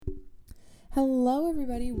Hello,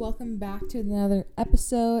 everybody. Welcome back to another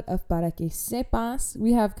episode of Para que sepas.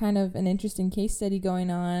 We have kind of an interesting case study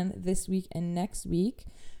going on this week and next week.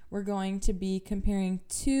 We're going to be comparing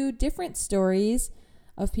two different stories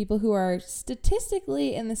of people who are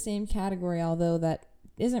statistically in the same category, although that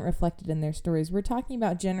isn't reflected in their stories. We're talking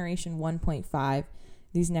about Generation 1.5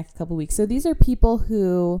 these next couple weeks. So these are people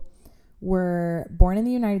who were born in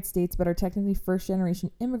the United States but are technically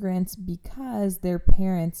first-generation immigrants because their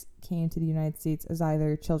parents came to the United States as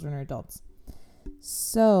either children or adults.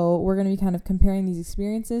 So we're going to be kind of comparing these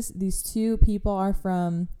experiences. These two people are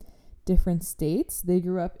from different states. They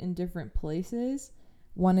grew up in different places.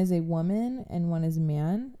 One is a woman and one is a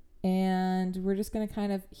man. And we're just going to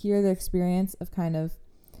kind of hear the experience of kind of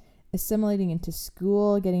assimilating into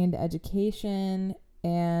school, getting into education,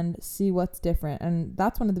 and see what's different. And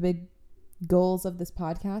that's one of the big goals of this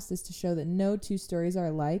podcast, is to show that no two stories are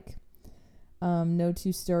alike. No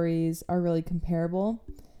two stories are really comparable.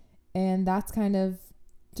 And that's kind of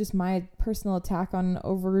just my personal attack on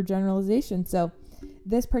overgeneralization. So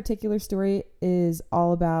this particular story is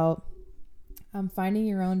all about finding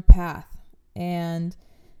your own path and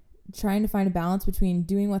trying to find a balance between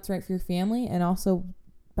doing what's right for your family and also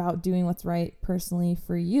about doing what's right personally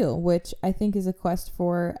for you, which I think is a quest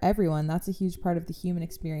for everyone. That's a huge part of the human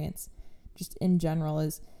experience, just in general,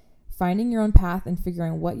 is finding your own path and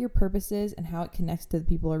figuring what your purpose is and how it connects to the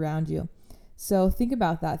people around you. So think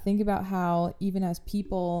about that. Think about how even as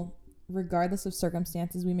people, regardless of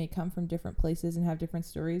circumstances, we may come from different places and have different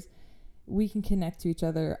stories, we can connect to each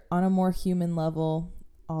other on a more human level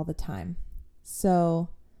all the time. So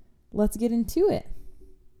let's get into it.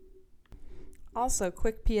 Also,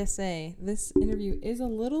 quick PSA, this interview is a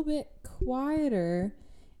little bit quieter,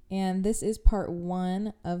 and this is part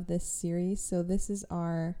one of this series. So this is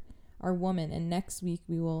our woman, and next week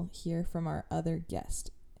we will hear from our other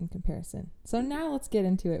guest in comparison. So now let's get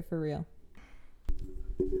into it for real.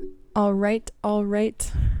 All right.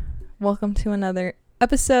 Welcome to another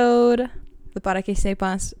episode, the Para que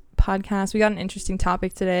sepas podcast. We got an interesting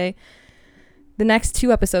topic today. The next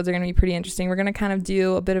two episodes are going to be pretty interesting. We're going to kind of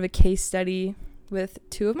do a bit of a case study with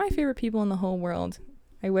two of my favorite people in the whole world.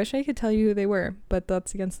 I wish I could tell you who they were, but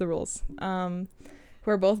that's against the rules. Who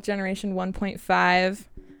are both Generation 1.5.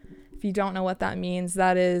 If you don't know what that means,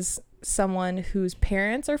 that is someone whose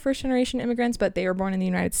parents are first-generation immigrants, but they were born in the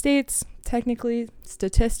United States. Technically,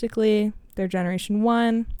 statistically, they're Generation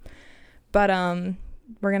 1. But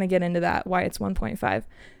we're going to get into that, why it's 1.5.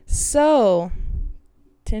 So,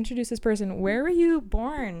 to introduce this person, where were you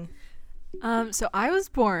born? So I was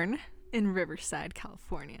born in Riverside,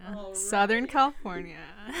 California. Right. Southern California.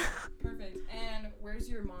 Perfect. And where's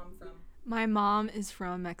your mom from? My mom is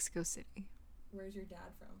from Mexico City. Where's your dad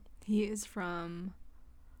from? He is from...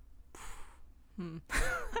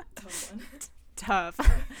 Tough.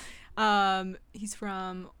 He's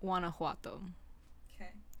from Guanajuato.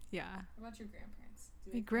 Okay. Yeah. How about your grandparents?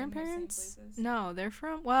 My grandparents? The same places? No, they're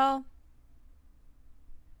from... Well...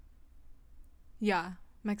 Yeah,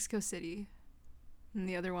 Mexico City. And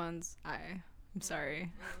the other ones, I'm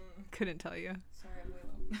sorry. Couldn't tell you. Sorry, I'm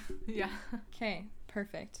Willow. Yeah. Okay,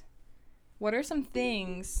 perfect. What are some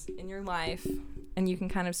things in your life, and you can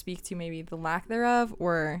kind of speak to maybe the lack thereof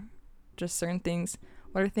or just certain things,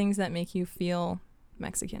 what are things that make you feel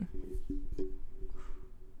Mexican?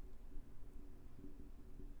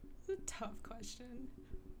 It's a tough question.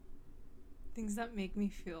 Things that make me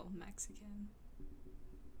feel Mexican.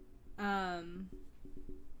 I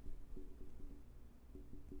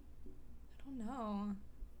don't know.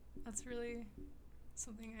 That's really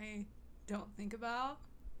something I don't think about.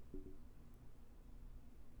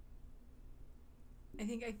 I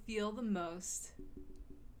think I feel the most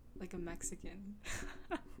like a Mexican.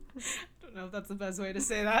 I don't know if that's the best way to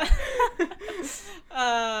say that.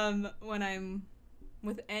 When I'm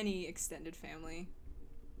with any extended family.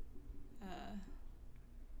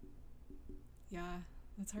 Yeah,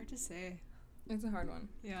 that's hard to say. It's a hard one.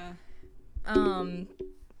 Yeah.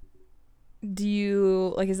 Do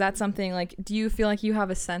you, is that something, do you feel like you have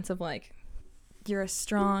a sense of, you're a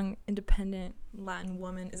strong, independent Latin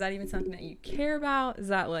woman? Is that even something that you care about? Is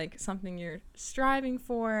that, something you're striving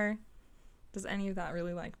for? Does any of that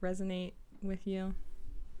really, resonate with you?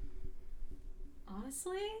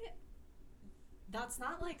 Honestly, that's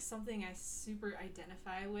not, something I super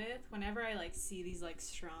identify with. Whenever I, see these,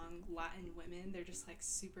 strong Latin women, they're just,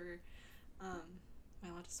 super, am I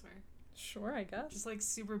allowed to swear? Sure, I guess.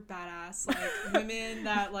 Just, super badass, women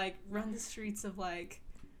that, run the streets of,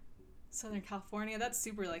 Southern California. That's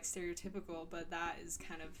super, stereotypical, but that is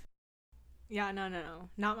kind of... Yeah, no.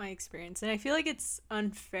 Not my experience. And I feel like it's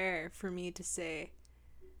unfair for me to say,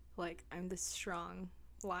 like I'm this strong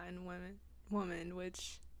Latin woman,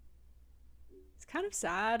 which is kind of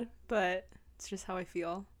sad, but it's just how I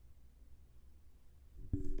feel.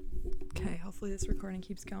 Okay, hopefully this recording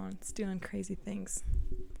keeps going. It's doing crazy things.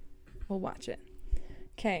 We'll watch it.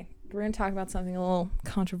 Okay, we're going to talk about something a little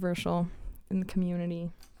controversial in the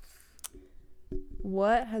community.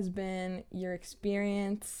 What has been your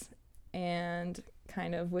experience and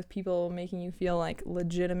kind of with people making you feel like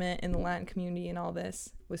legitimate in the Latin community and all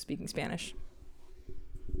this with speaking Spanish?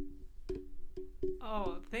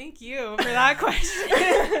 Oh, thank you for that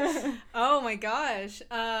question. Oh my gosh.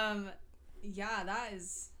 Yeah, that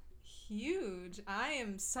is huge. I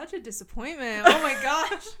am such a disappointment. Oh my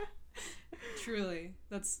gosh. Truly,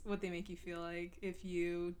 that's what they make you feel like if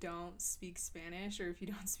you don't speak Spanish, or if you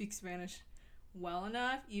don't speak Spanish well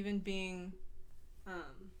enough. Even being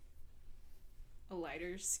a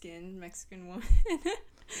lighter skinned Mexican woman,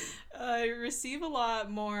 I receive a lot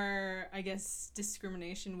more, I guess,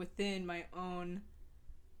 discrimination within my own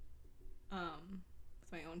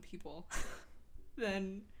with my own people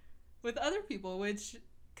than with other people, which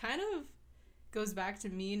kind of goes back to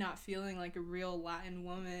me not feeling like a real Latin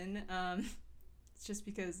woman. It's just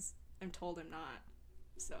because I'm told I'm not.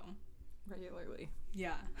 So Regularly.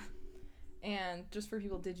 yeah. And just for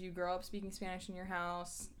people, did you grow up speaking Spanish in your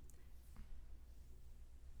house?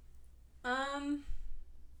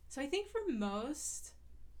 So I think for most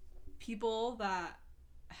people that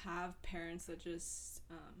have parents that just,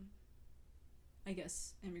 I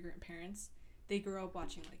guess, immigrant parents, they grew up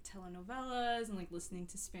watching like telenovelas and like listening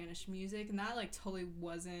to Spanish music, and that like totally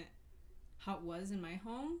wasn't how it was in my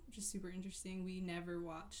home, which is super interesting. We never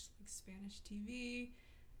watched like Spanish TV,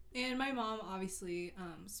 and my mom obviously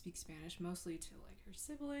speaks Spanish mostly to like her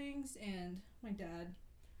siblings, and my dad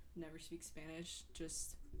never speaks Spanish,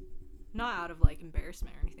 just not out of like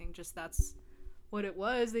embarrassment or anything, just that's what it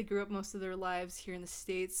was. They grew up most of their lives here in the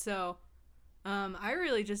States, so I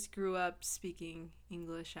really just grew up speaking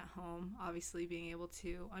English at home, obviously being able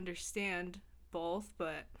to understand both,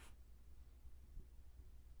 but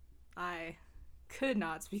I could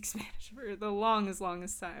not speak Spanish for the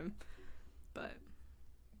longest time. But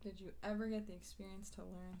did you ever get the experience to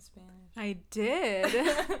learn Spanish? I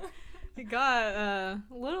did. I got a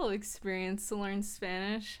little experience to learn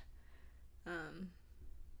Spanish,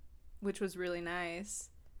 which was really nice.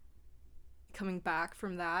 Coming back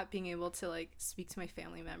from that, being able to like speak to my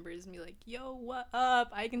family members and be like, yo, what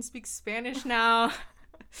up? I can speak Spanish now.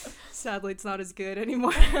 Sadly, it's not as good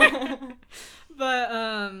anymore.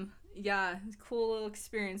 But yeah, cool little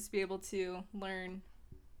experience to be able to learn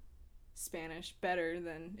Spanish better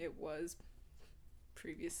than it was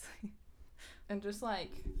previously. And just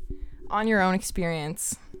like on your own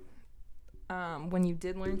experience, when you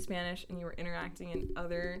did learn Spanish and you were interacting in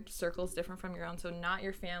other circles different from your own, so not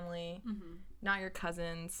your family, not your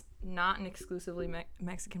cousins, not an exclusively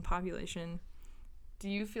Mexican population, do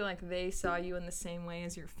you feel like they saw you in the same way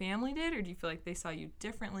as your family did, or do you feel like they saw you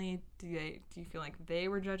differently? Do you feel like they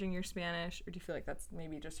were judging your Spanish, or do you feel like that's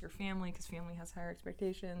maybe just your family because family has higher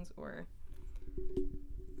expectations? Or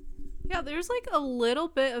yeah, there's like a little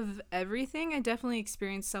bit of everything. I definitely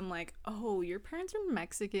experienced some like, oh, your parents are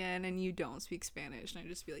Mexican and you don't speak Spanish, and I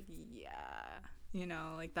just be like, yeah,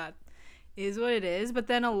 like that is what it is. But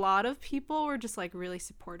then a lot of people were just like really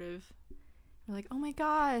supportive. They're like, oh my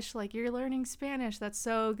gosh, like you're learning Spanish, that's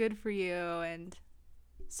so good for you, and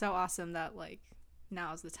so awesome that like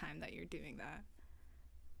now's the time that you're doing that.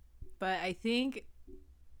 But I think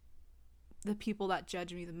the people that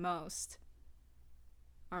judge me the most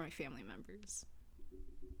are my family members.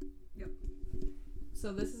 Yep.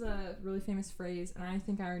 So this is a really famous phrase, and I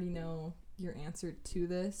think I already know your answer to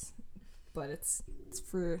this, but it's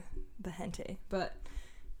for the gente. But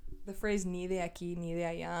the phrase ni de aquí ni de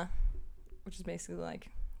allá, which is basically like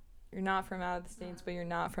you're not from out of the States, but you're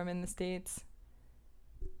not from in the States.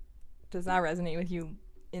 Does that resonate with you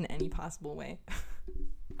in any possible way?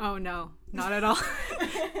 Oh no, not at all.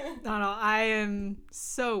 Not at all. I am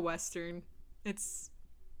so Western. It's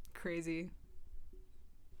crazy.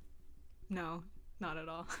 No, not at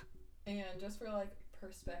all. And just for like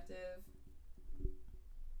perspective,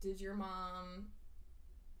 did your mom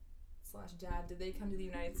 / dad, did they come to the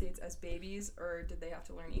United States as babies, or did they have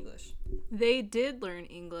to learn English? They did learn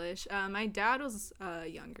English. My dad was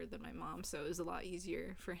younger than my mom, so it was a lot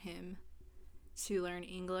easier for him to learn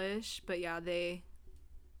English. But yeah, they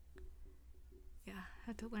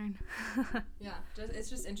had to learn. Yeah, it's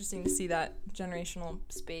just interesting to see that generational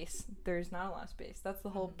space. There's not a lot of space. That's the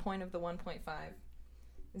whole point of the 1.5,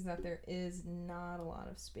 is that there is not a lot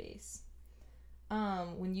of space.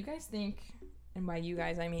 When you guys think, and by you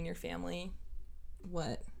guys I mean your family,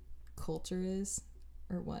 what culture is,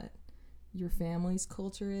 or what your family's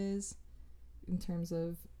culture is in terms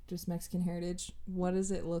of just Mexican heritage. What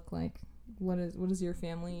does it look like? What does your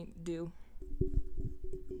family do?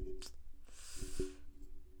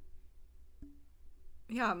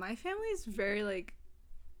 Yeah, my family is very like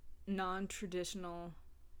non-traditional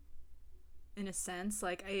in a sense.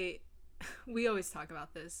 Like we always talk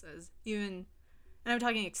about this as even, and I'm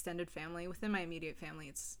talking extended family. Within my immediate family,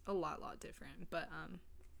 it's a lot different. But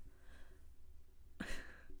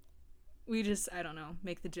we just, I don't know,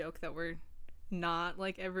 make the joke that we're not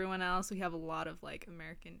like everyone else. We have a lot of like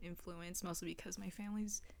American influence, mostly because my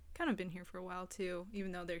family's kind of been here for a while too,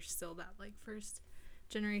 even though they're still that like first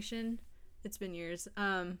generation. It's been years.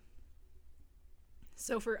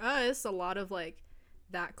 So for us, a lot of like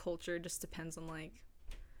that culture just depends on like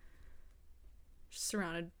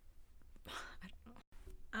surrounded. I don't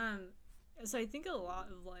know. So I think a lot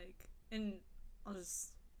of like, and I'll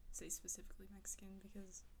just say specifically Mexican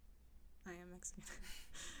because I am Mexican.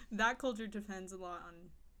 That culture depends a lot on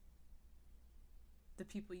the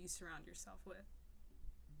people you surround yourself with.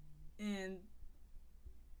 And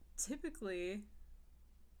typically,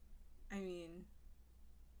 I mean,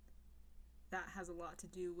 that has a lot to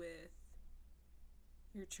do with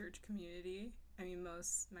your church community. I mean,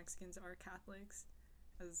 most Mexicans are Catholics,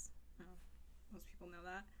 as most people know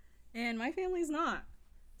that. And my family's not.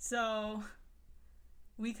 So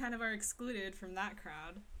we kind of are excluded from that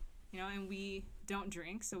crowd, and we don't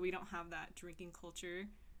drink, so we don't have that drinking culture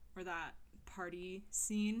or that party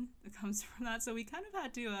scene that comes from that. So we kind of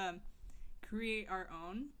had to create our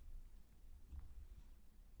own,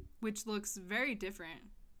 which looks very different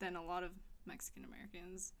than a lot of Mexican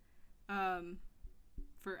Americans.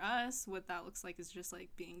 For us, what that looks like is just like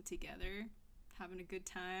being together, having a good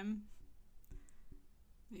time,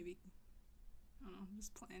 maybe, I don't know,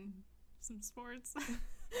 just playing some sports,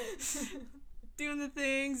 doing the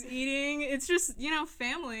things, eating. It's just,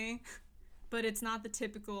 family, but it's not the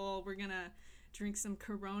typical, we're gonna drink some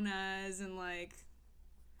Coronas and like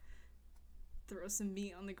throw some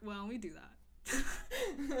meat on the, well, we do that.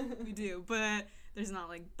 We do, but there's not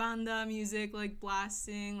like banda music like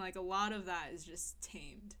blasting. Like a lot of that is just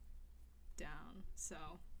tamed down, so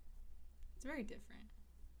it's very different,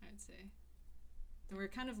 I'd say. And we're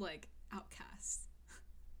kind of like outcasts.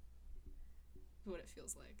 What it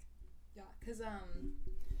feels like. Yeah, because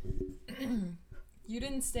you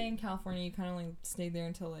didn't stay in California. You kind of like stayed there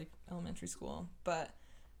until like elementary school. But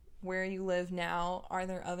where you live now, are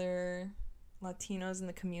there other Latinos in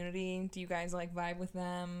the community? Do you guys like vibe with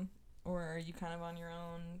them, or are you kind of on your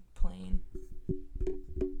own plane?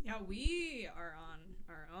 Yeah, we are on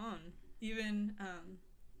our own. Even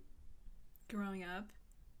growing up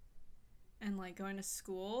and like going to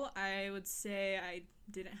school, I would say I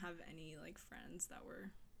didn't have any like friends that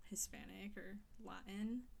were Hispanic or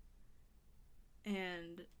Latin.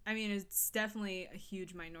 And I mean, it's definitely a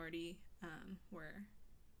huge minority where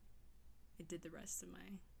I did the rest of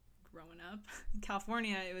my growing up. In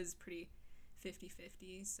California, it was pretty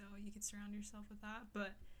 50-50, so you could surround yourself with that.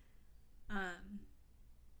 But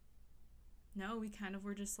no, we kind of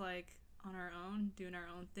were just like on our own, doing our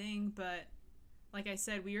own thing. But like I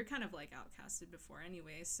said, we were kind of like outcasted before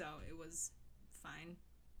anyway, so it was fine.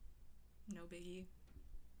 No biggie.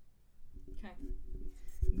 Okay.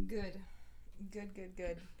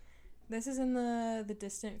 Good. This is in the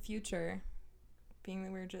distant future, being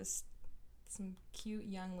that we're just some cute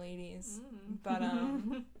young ladies. But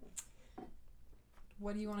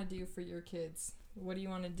what do you want to do for your kids? What do you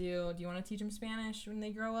want to do? Do you want to teach them Spanish when they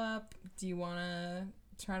grow up? Do you want to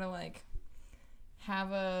try to like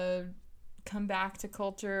come back to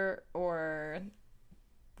culture, or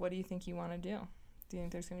what do you think you want to do? Do you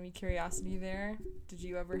think there's going to be curiosity there? Did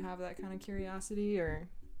you ever have that kind of curiosity, or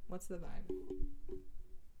what's the vibe?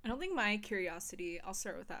 I don't think my curiosity, I'll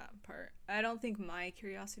start with that part. I don't think my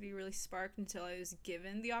curiosity really sparked until I was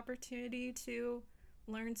given the opportunity to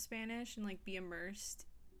learn Spanish and like be immersed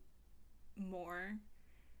more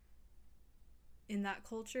in that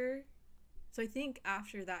culture. So I think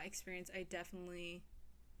after that experience, I definitely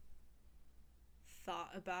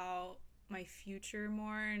thought about my future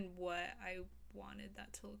more and what I wanted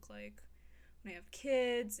that to look like when I have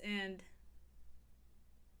kids. And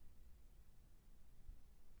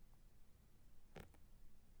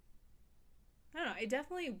I don't know, I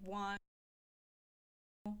definitely want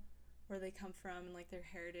where they come from and like their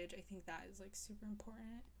heritage. I think that is like super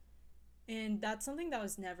important. And that's something that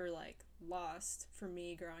was never like lost for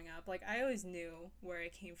me growing up. Like I always knew where I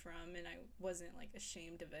came from and I wasn't like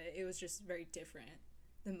ashamed of it. It was just very different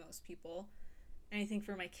than most people. And I think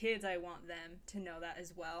for my kids, I want them to know that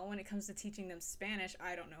as well. When it comes to teaching them Spanish,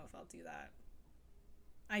 I don't know if I'll do that.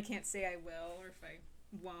 I can't say I will or if I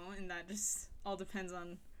won't, and that just all depends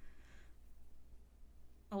on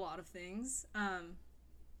a lot of things.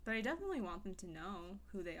 But I definitely want them to know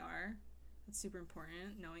who they are. It's super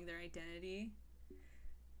important, knowing their identity.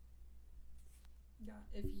 Yeah,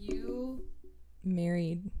 if you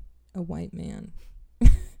married a white man,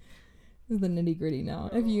 this is the nitty gritty now.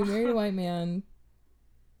 If you married a white man,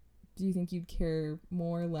 do you think you'd care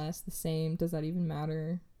more, less, the same? Does that even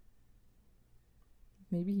matter?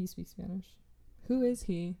 Maybe he speaks Spanish. Who is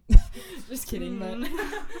he? Just kidding, but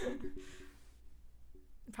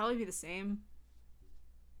probably be the same.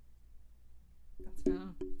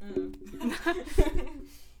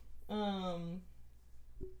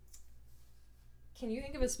 Can you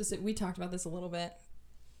think of a specific? We talked about this a little bit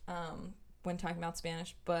when talking about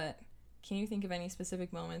Spanish, but can you think of any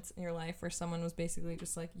specific moments in your life where someone was basically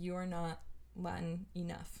just like, you are not Latin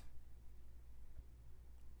enough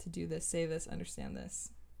to do this, say this, understand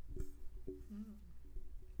this?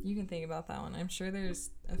 You can think about that one. I'm sure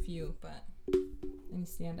there's a few, but any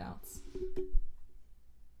standouts?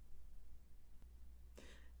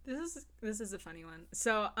 This is a funny one.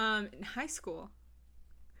 So, in high school,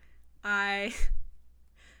 I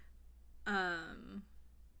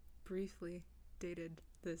briefly dated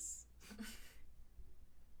this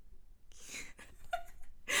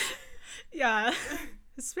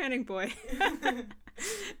Hispanic boy. And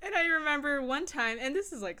I remember one time, and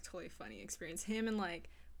this is like totally funny experience, him and like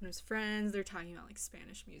one of his friends, they're talking about like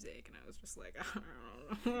Spanish music, and I was just like, I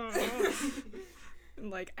don't know.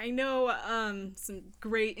 Like, I know some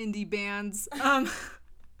great indie bands.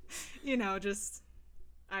 You know, just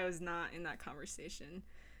I was not in that conversation.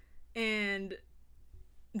 And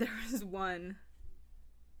there was one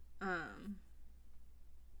I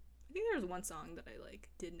think there was one song that I like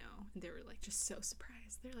did know, and they were like just so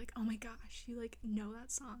surprised. They're like, "Oh my gosh, you like know that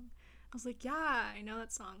song?" I was like, "Yeah, I know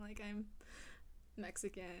that song. Like, I'm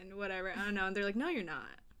Mexican, whatever. I don't know." And they're like, "No, you're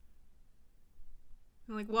not."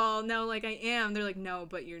 I'm like, "Well, no, like I am." They're like, "No,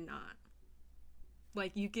 but you're not.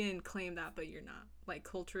 Like, you can claim that, but you're not. Like,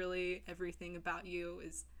 culturally, everything about you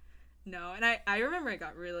is no." And I remember I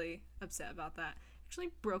got really upset about that.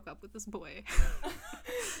 Actually broke up with this boy.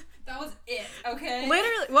 That was it, okay?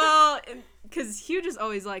 Literally, well, because he would just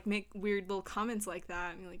always like make weird little comments like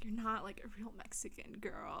that. I mean, like, you're not like a real Mexican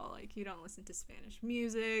girl. Like, you don't listen to Spanish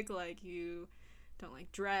music. Like, you don't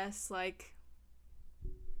like dress like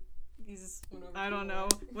these. I don't know,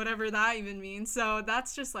 whatever that even means. So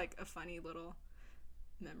that's just like a funny little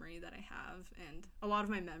memory that I have, and a lot of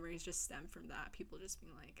my memories just stem from that. People just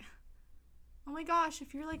being like, "Oh my gosh,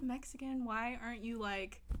 if you're like Mexican, why aren't you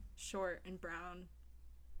like short and brown?"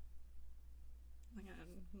 Like,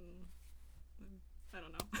 I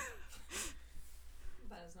don't know.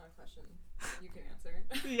 That is not a question you can answer.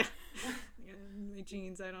 Yeah, my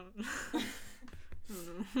jeans, I don't know.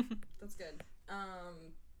 That's good.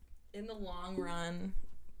 In the long run,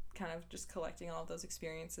 kind of just collecting all of those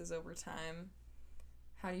experiences over time,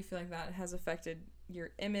 how do you feel like that has affected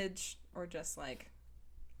your image, or just like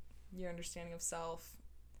your understanding of self?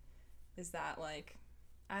 Is that like,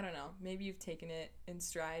 I don't know, maybe you've taken it in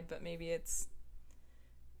stride, but maybe it's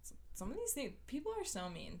some of these things, people are so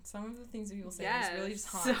mean. Some of the things that people say is really just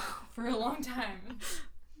hot for a long time.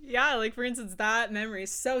 Yeah, like for instance, that memory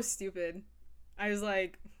is so stupid. I was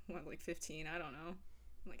like, what, like 15? I don't know.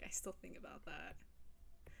 Like, I still think about that.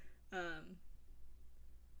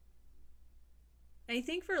 I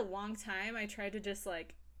think for a long time I tried to just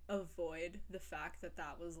like avoid the fact that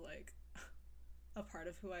that was like a part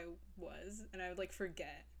of who I was, and I would like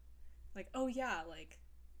forget, like, oh yeah, like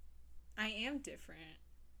I am different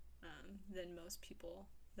than most people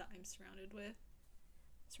that I'm surrounded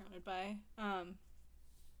by.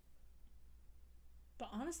 But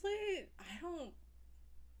honestly, I don't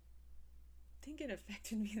think it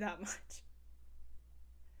affected me that much.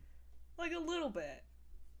 Like a little bit,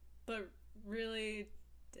 but really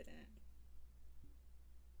didn't.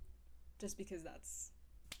 Just because that's,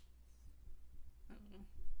 I don't know.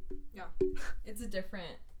 Yeah. It's a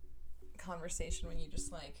different conversation when you just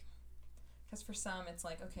like, because for some it's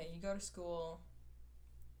like, okay, you go to school,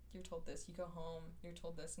 you're told this, you go home, you're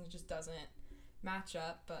told this, and it just doesn't match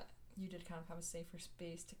up, but you did kind of have a safer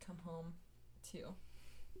space to come home to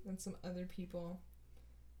than some other people.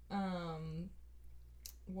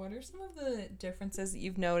 What are some of the differences that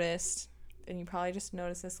you've noticed, and you probably just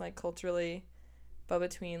noticed this like culturally, but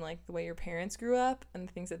between like the way your parents grew up and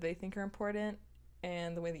the things that they think are important,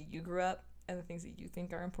 and the way that you grew up and the things that you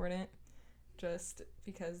think are important? Just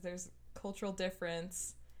because there's cultural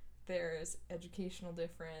difference, there's educational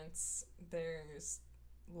difference, there's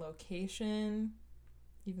location,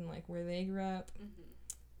 even like where they grew up.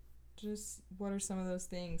 Just what are some of those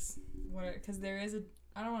things? Because there is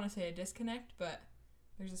I don't want to say a disconnect, but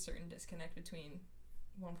there's a certain disconnect between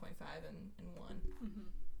 1.5 and 1.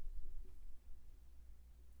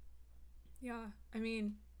 Yeah, I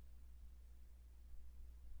mean,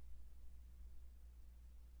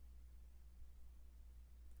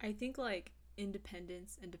 I think like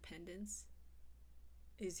independence and dependence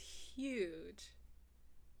is huge.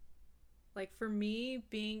 Like for me,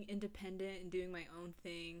 being independent and doing my own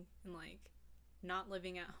thing and like not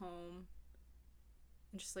living at home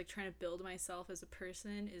and just like trying to build myself as a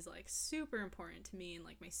person is like super important to me and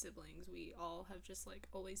like my siblings. We all have just like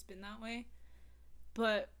always been that way.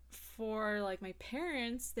 But for like my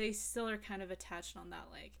parents, they still are kind of attached on that,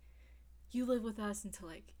 like, you live with us until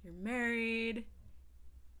like you're married.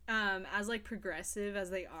 As like progressive as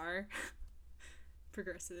they are,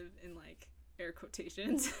 progressive in like air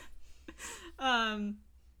quotations,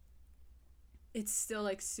 it's still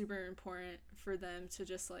like super important for them to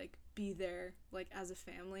just like be there like as a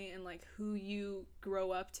family, and like who you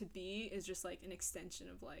grow up to be is just like an extension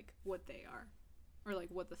of like what they are or like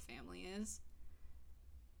what the family is.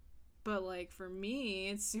 But like for me,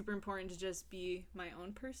 it's super important to just be my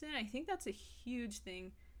own person. I think that's a huge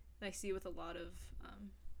thing that I see with a lot of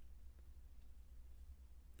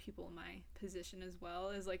people in my position as well,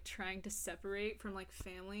 is like trying to separate from like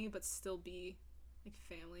family but still be like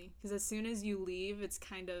family, because as soon as you leave, it's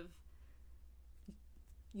kind of,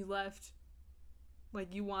 you left,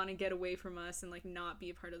 like you want to get away from us and like not be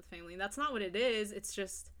a part of the family. That's not what it is. It's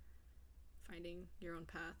just finding your own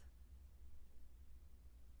path.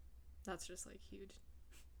 That's just like huge.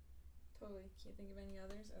 Totally. Can't think of any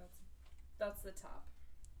others. Oh, that's the top.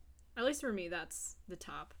 At least for me, that's the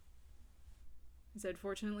top. So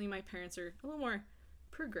unfortunately, my parents are a little more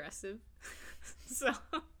progressive. So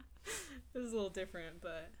this is a little different,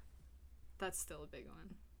 but that's still a big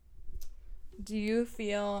one. Do you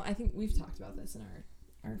feel, I think we've talked about this in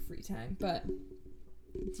our free time, but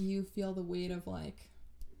do you feel the weight of like,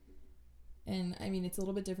 and I mean, it's a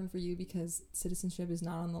little bit different for you because citizenship is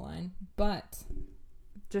not on the line, but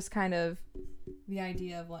just kind of the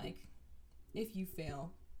idea of like, if you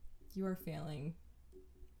fail, you are failing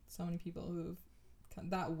so many people who've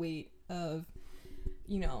that weight of,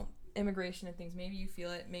 you know, immigration and things. Maybe you feel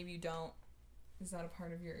it, maybe you don't. Is that a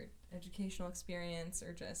part of your educational experience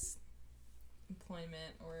or just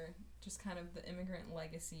employment or just kind of the immigrant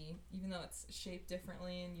legacy, even though it's shaped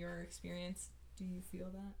differently in your experience? Do you feel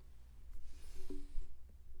that?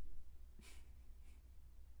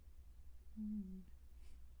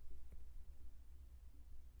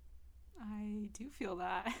 I do feel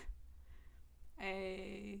that.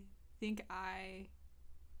 I think I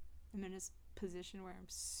am in a position where I'm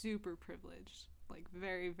super privileged, like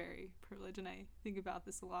very, very privileged, and I think about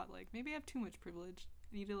this a lot, like maybe I have too much privilege.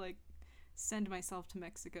 I need to like send myself to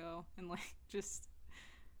Mexico and like just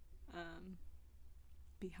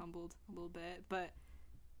be humbled a little bit. But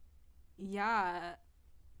yeah,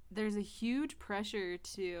 there's a huge pressure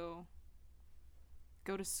to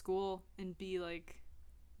go to school and be like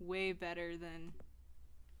way better than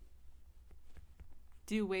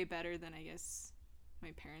I guess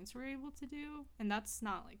my parents were able to do. And that's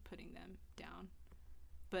not like putting them down,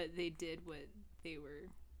 but they did what they were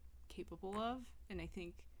capable of. And I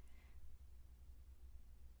think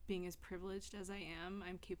being as privileged as I am,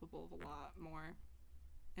 I'm capable of a lot more,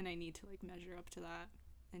 and I need to like measure up to that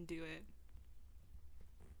and do it.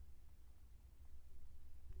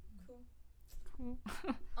 Cool.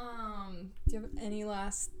 Do you have any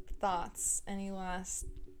last thoughts, any last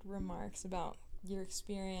remarks about your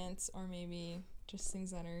experience, or maybe just things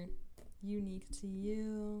that are unique to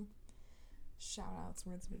you? Shout outs,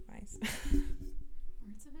 words of advice.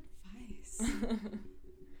 Words of advice.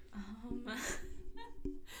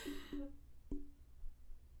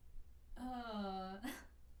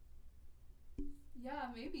 Yeah,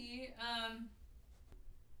 maybe.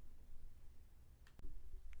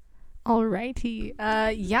 Alrighty.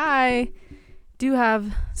 Yeah, I do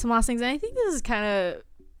have some last things, and I think this is kind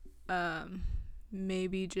of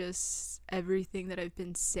maybe just everything that I've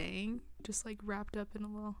been saying, just like wrapped up in a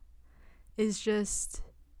little, is just,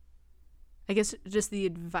 I guess, just the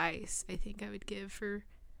advice I think I would give for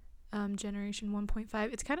generation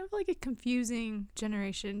 1.5. It's kind of like a confusing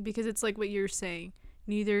generation, because it's like what you're saying.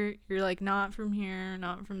 Neither, you're like not from here,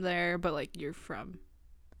 not from there, but like you're from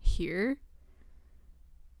here.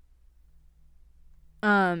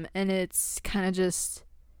 And it's kind of just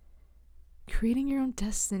creating your own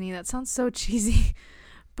destiny. That sounds so cheesy,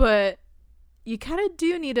 but you kind of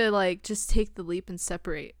do need to like just take the leap and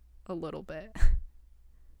separate a little bit.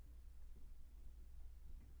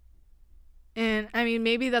 And I mean,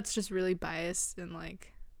 maybe that's just really biased and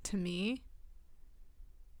like to me.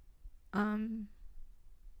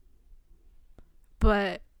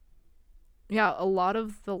 But yeah, a lot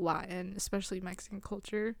of the Latin, especially Mexican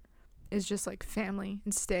culture, is just like family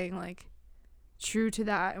and staying like true to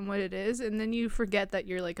that and what it is. And then you forget that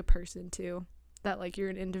you're like a person too, that like you're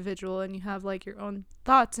an individual and you have like your own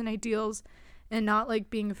thoughts and ideals, and not like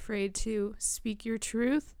being afraid to speak your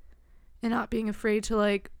truth and not being afraid to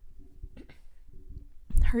like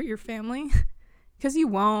hurt your family, because you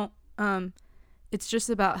won't. It's just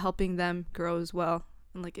about helping them grow as well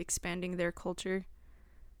and like expanding their culture.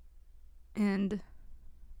 And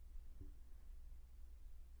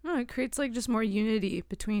I don't know, it creates like just more unity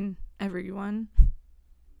between everyone.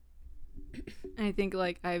 And I think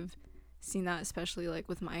like I've seen that especially like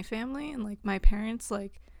with my family and like my parents,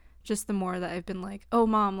 like just the more that I've been like, oh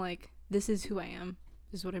mom, like this is who I am,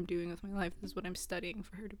 this is what I'm doing with my life, this is what I'm studying,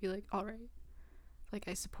 for her to be like, all right, like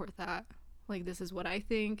I support that, like this is what I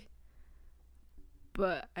think,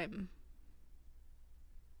 but I'm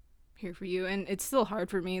here for you. And it's still hard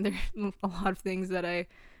for me. There are a lot of things that I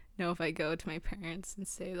know if I go to my parents and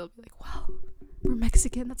say, they'll be like, well, we're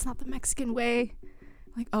Mexican, that's not the Mexican way.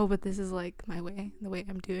 Like, oh, but this is like my way, the way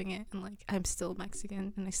I'm doing it, and like I'm still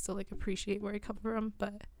Mexican and I still like appreciate where I come from,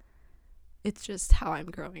 but it's just how I'm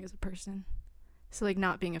growing as a person. So like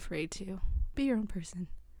not being afraid to be your own person,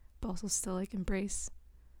 but also still like embrace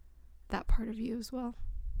that part of you as well.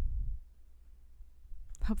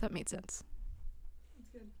 Hope that made sense. That's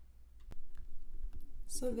good.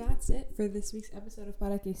 So that's it for this week's episode of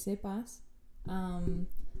Para que sepas.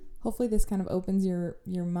 Hopefully this kind of opens your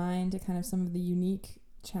mind to kind of some of the unique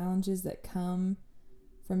challenges that come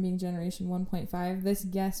from being Generation 1.5. This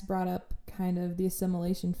guest brought up kind of the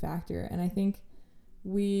assimilation factor, and I think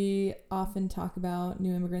we often talk about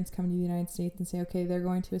new immigrants coming to the United States and say, okay, they're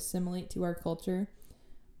going to assimilate to our culture.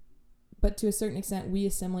 But to a certain extent, we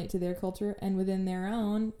assimilate to their culture, and within their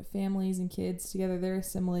own families and kids together, they're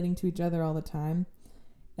assimilating to each other all the time.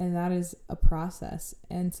 And that is a process,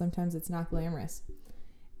 and sometimes it's not glamorous.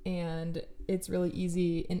 And it's really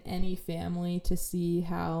easy in any family to see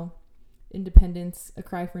how independence, a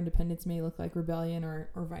cry for independence, may look like rebellion or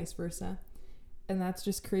vice versa. And that's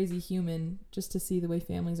just crazy human, just to see the way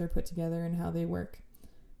families are put together and how they work.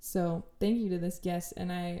 So thank you to this guest,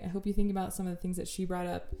 and I hope you think about some of the things that she brought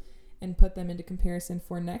up and put them into comparison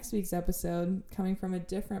for next week's episode, coming from a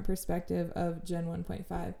different perspective of Gen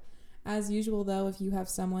 1.5. As usual, though, if you have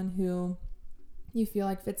someone who you feel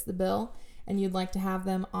like fits the bill and you'd like to have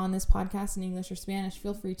them on this podcast in English or Spanish,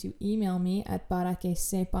 feel free to email me at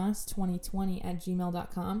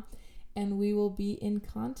paraquesepas2020@gmail.com, and we will be in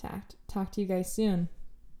contact. Talk to you guys soon.